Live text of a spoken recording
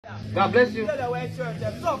God bless you.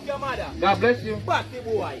 Suck your mother. God bless you. Batty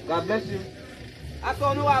boy. God bless you. I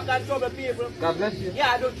saw no one can trouble people. God bless you.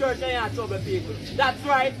 Yeah, I do church and you trouble people. That's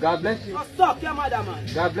right. God bless you. Suck your mother, man.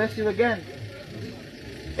 God bless you again.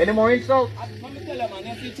 Any more insults? Let me tell you, man,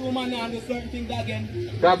 if you two man and do certain things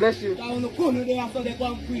again. God bless you. God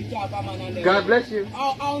bless you.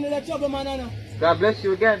 God bless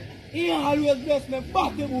you again. He always bless me,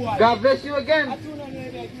 batty boy. God bless you again.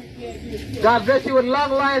 God bless you with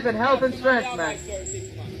long life and health and strength, man.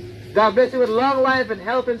 God bless you with long life and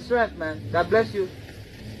health and strength, man. God bless you.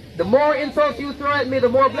 The more insults you throw at me, the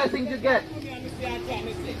more blessings you get.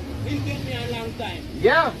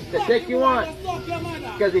 Yeah, to take you on.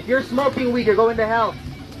 Because if you're smoking weed, you're going to hell.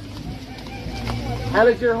 Hell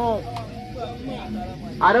is your home.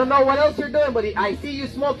 I don't know what else you're doing, but I see you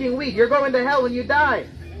smoking weed. You're going to hell when you die.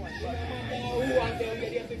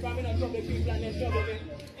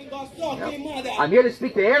 I'm here to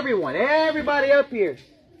speak to everyone. Everybody up here.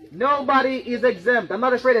 Nobody is exempt. I'm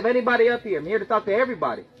not afraid of anybody up here. I'm here to talk to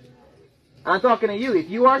everybody. I'm talking to you. If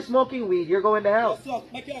you are smoking weed, you're going to hell.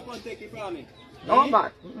 No, I'm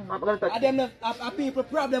not. I'm going to touch you. People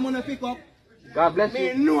problem when I pick up. God bless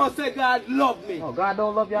you. Me know say God love me. No, God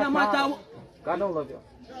don't love you. No matter God don't love you.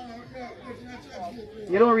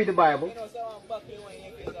 You don't read the Bible.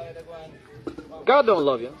 God don't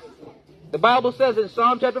love you. The Bible says in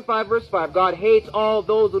Psalm chapter 5 verse 5, God hates all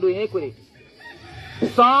those who do iniquity.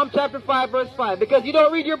 Psalm chapter 5 verse 5. Because you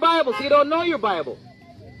don't read your Bible, so you don't know your Bible.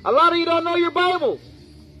 A lot of you don't know your Bibles.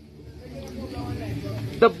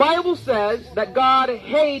 The Bible says that God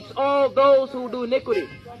hates all those who do iniquity.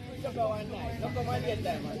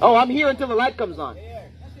 Oh, I'm here until the light comes on.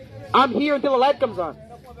 I'm here until the light comes on.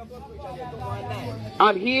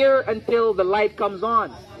 I'm here until the light comes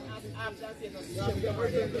on.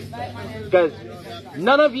 Because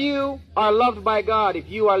none of you are loved by God if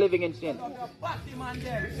you are living in sin.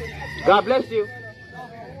 God bless you.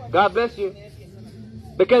 God bless you.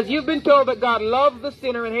 Because you've been told that God loves the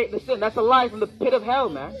sinner and hates the sin. That's a lie from the pit of hell,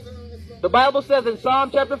 man. The Bible says in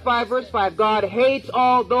Psalm chapter 5 verse 5, God hates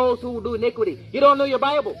all those who do iniquity. You don't know your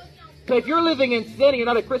Bible. So if you're living in sin and you're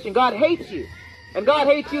not a Christian, God hates you. And God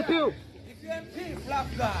hates you too.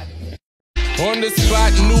 On the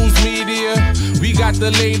spot news media, we got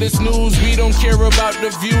the latest news. We don't care about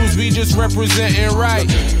the views, we just representing right.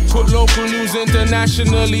 Put local news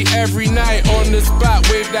internationally every night. On the spot,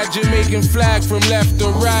 wave that Jamaican flag from left to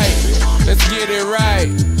right. Let's get it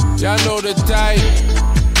right, y'all know the type.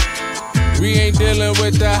 We ain't dealing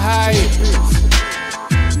with the hype.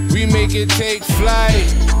 We make it take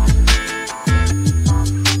flight.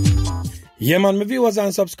 Yeah, man, my viewers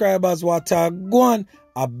and subscribers, what a go on.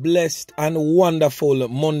 A blessed and wonderful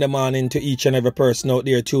Monday morning to each and every person out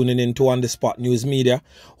there tuning in to On The Spot News Media.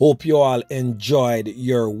 Hope you all enjoyed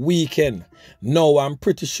your weekend. Now, I'm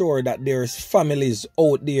pretty sure that there's families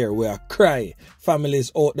out there where cry,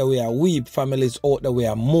 families out there where weep, families out there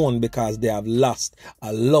where mourn because they have lost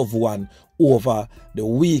a loved one over the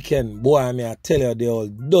weekend. Boy, I mean, I tell you, the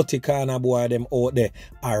old dirty kind of boy, them out there,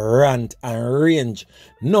 a rant and range.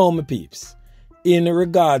 Now, my peeps, in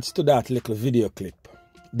regards to that little video clip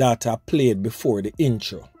that I played before the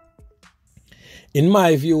intro, in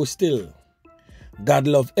my view still, God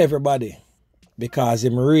love everybody because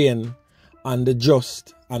him reign on the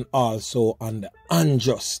just and also on the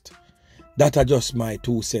unjust. That are just my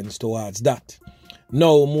 2 cents towards that.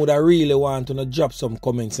 Now, would I really want to drop some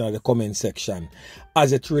comments in the comment section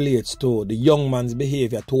as it relates to the young man's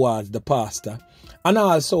behavior towards the pastor and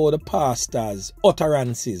also the pastor's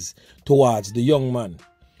utterances towards the young man.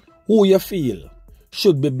 Who you feel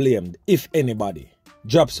should be blamed, if anybody?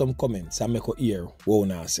 Drop some comments and make a hear what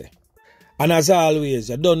I say. And as always,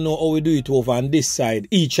 I don't know how we do it over on this side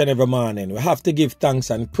each and every morning. We have to give thanks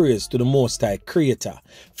and praise to the Most High Creator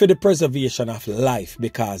for the preservation of life,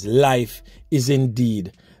 because life is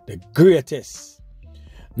indeed the greatest.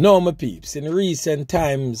 Now, my peeps, in recent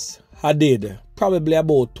times, I did probably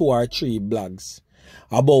about 2 or 3 blogs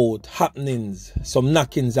about happenings, some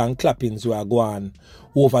knockings and clappings were going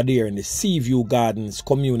over there in the Seaview Gardens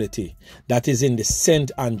community that is in the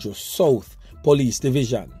St. Andrew South Police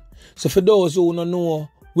Division. So for those who don't know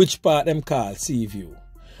which part them call Seaview,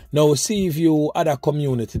 now Seaview other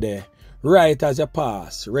community there, right as you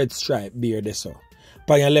pass Red Stripe beer there, so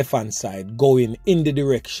on your left hand side going in the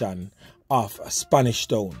direction of Spanish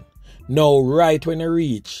Town. Now right when you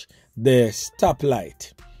reach the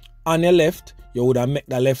stoplight on your left, you would have make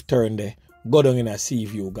the left turn there, go down in a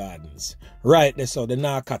Seaview Gardens. Right there, so the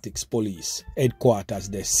narcotics police headquarters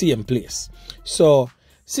there, same place. So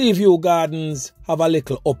Seaview Gardens have a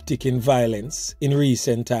little uptick in violence in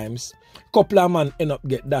recent times. Couple of man end up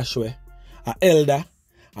get dash way. A elder,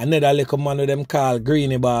 another little man with them call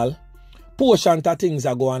Greeny Ball. Portion of things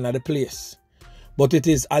are going on at the place. But it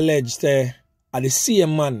is alleged the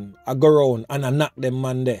same man a go round and a knock them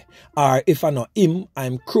man there. Or if I know him,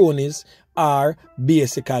 I'm cronies, or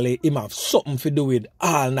basically him have something to do with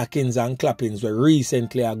all knockings and clappings where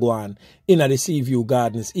recently are going in the Seaview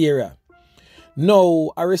Gardens area.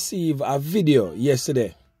 Now I received a video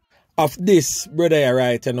yesterday of this brother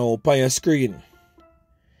right now on your screen.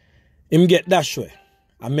 Him get dash way.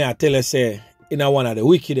 And me I tell you say in one of the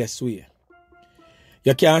wickedest way.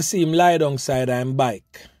 You can see him lie down side of him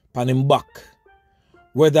bike, on him back.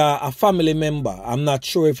 Whether a family member, I'm not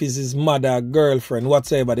sure if it's his mother, girlfriend,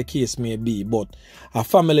 whatever the case may be, but a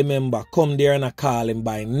family member come there and I call him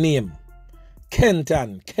by name.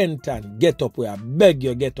 Kenton, get up where I beg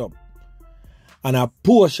you get up. And a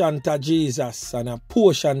portion to Jesus, and a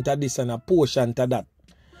portion to this, and a portion to that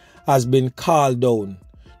has been called down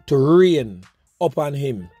to rain upon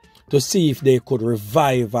him to see if they could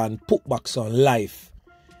revive and put back some life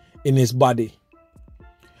in his body.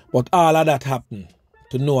 But all of that happened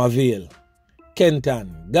to no avail.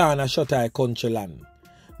 Kenton, Ghana Shuteye country land,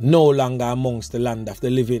 no longer amongst the land of the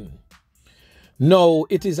living. Now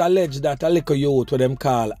it is alleged that a little youth with them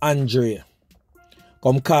call Andre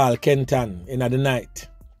come call Kenton in the night.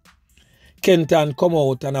 Kenton come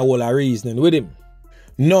out and a whole a reasoning with him.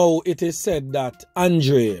 Now it is said that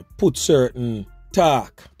Andre put certain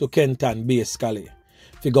talk to Kenton basically.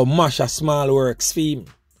 If you go mash a small works for him.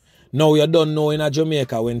 Now you don't know in a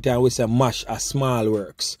Jamaica when time we say mash a small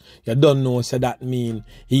works. You don't know say that mean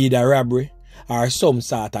either robbery or some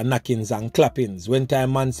sort of knockings and clappings. When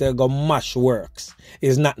time man say go mash works,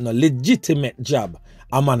 it's not no legitimate job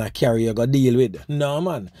a man a carry you go deal with. No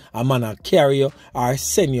man, a man a carry you or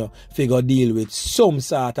send you to go deal with some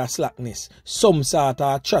sort of slackness, some sort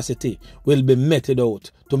of atrocity will be meted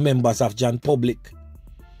out to members of Jan public.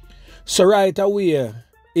 So right away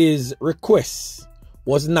his request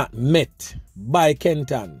was not met by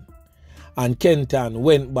Kenton, and Kenton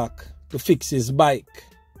went back to fix his bike.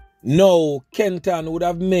 Now Kenton would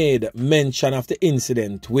have made mention of the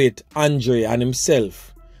incident with Andre and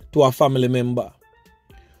himself to a family member,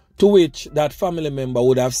 to which that family member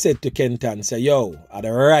would have said to Kenton, say, yo, are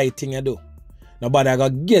the right thing you do. Nobody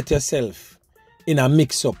gotta get yourself in a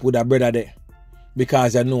mix-up with a brother there,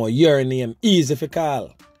 because you know your name easy for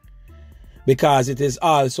call. Because it is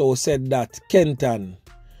also said that Kenton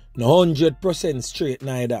no 100% straight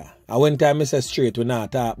neither. And when time I say straight, we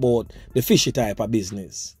not talk about the fishy type of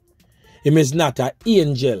business. Him is not an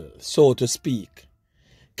angel, so to speak.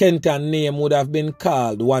 Kenton's name would have been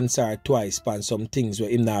called once or twice on some things where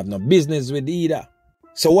him not have no business with either.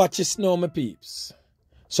 So watch this now, my peeps.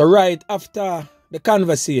 So right after the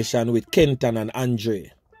conversation with Kenton and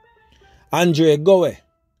Andre go away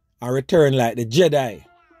and return like the Jedi.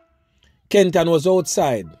 Kenton was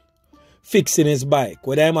outside fixing his bike.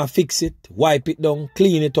 Whether he might fix it, wipe it down,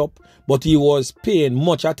 clean it up, but he was paying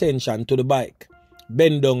much attention to the bike.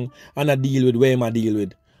 Bend down and deal with where he might deal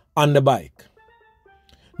with on the bike.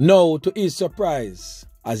 Now, to his surprise,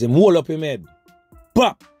 as him hold up him head,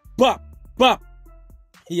 pop, pop, pop.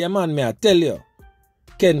 Yeah, man, may I tell you,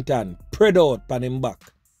 Kenton spread out on him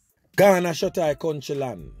back. Ghana Shuteye country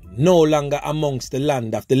land, no longer amongst the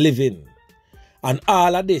land of the living. And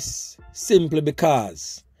all of this simply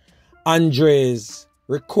because Andre's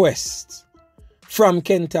request from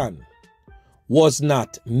Kenton was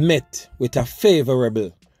not met with a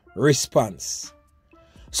favorable response.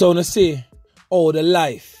 So you see how the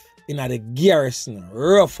life in the garrison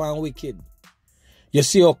rough and wicked. You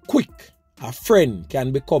see how quick a friend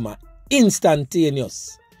can become an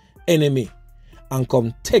instantaneous enemy and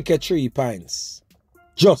come take your 3 pints.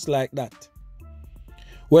 Just like that.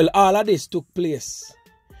 Well, all of this took place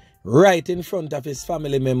right in front of his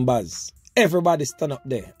family members. Everybody stand up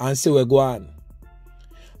there and see where go on.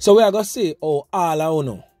 So we are going to see how all of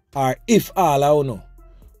you, or if all of you,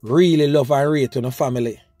 really love and rate on the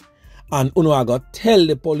family. And you are going to tell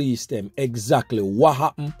the police them exactly what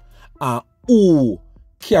happened and who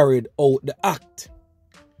carried out the act.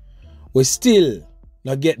 We still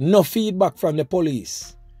not get no feedback from the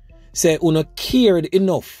police. Say you not cared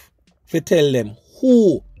enough to tell them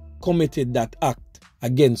who committed that act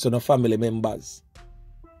against the family members.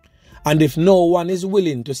 And if no one is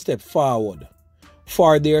willing to step forward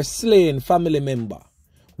for their slain family member,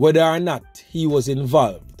 whether or not he was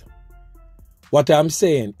involved, what I'm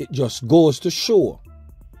saying, it just goes to show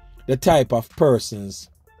the type of persons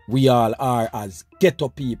we all are as ghetto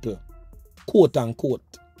people, quote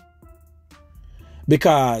unquote.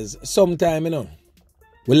 Because sometimes,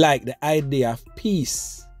 we like the idea of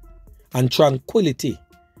peace and tranquility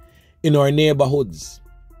in our neighborhoods.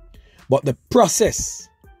 But the process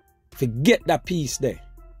to get that peace there,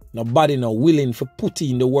 nobody not willing to put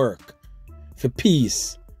in the work for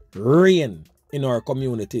peace reign in our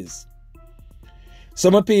communities.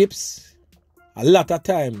 So my peeps, a lot of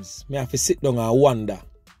times me have to sit down and wonder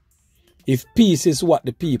if peace is what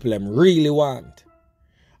the people them really want,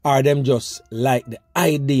 or them just like the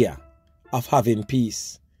idea of having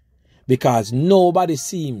peace, because nobody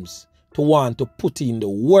seems to want to put in the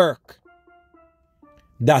work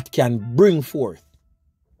that can bring forth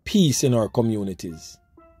peace in our communities.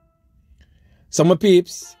 So my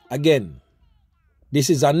peeps, again, this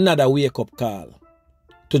is another wake-up call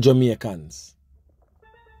to Jamaicans.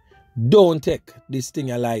 Don't take this thing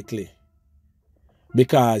lightly,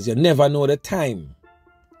 because you never know the time,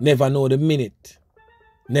 never know the minute,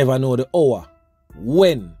 never know the hour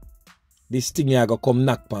when this thing here go come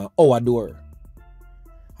knock on our door.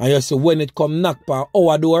 And you see, when it come knock on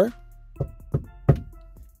our door,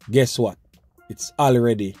 guess what? It's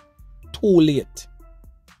already too late.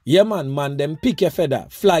 Yeah man, them pick your feather,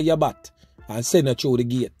 fly your bat, and send it through the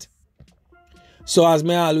gate. So as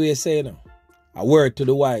me always say, a word to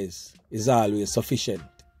the wise is always sufficient.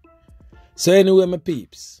 So anyway, my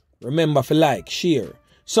peeps, remember to like, share,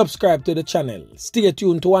 subscribe to the channel. Stay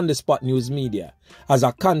tuned to On The Spot News Media as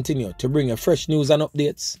I continue to bring you fresh news and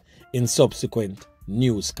updates in subsequent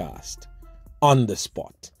newscast. On The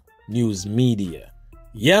Spot News Media.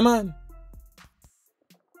 Yeah, man.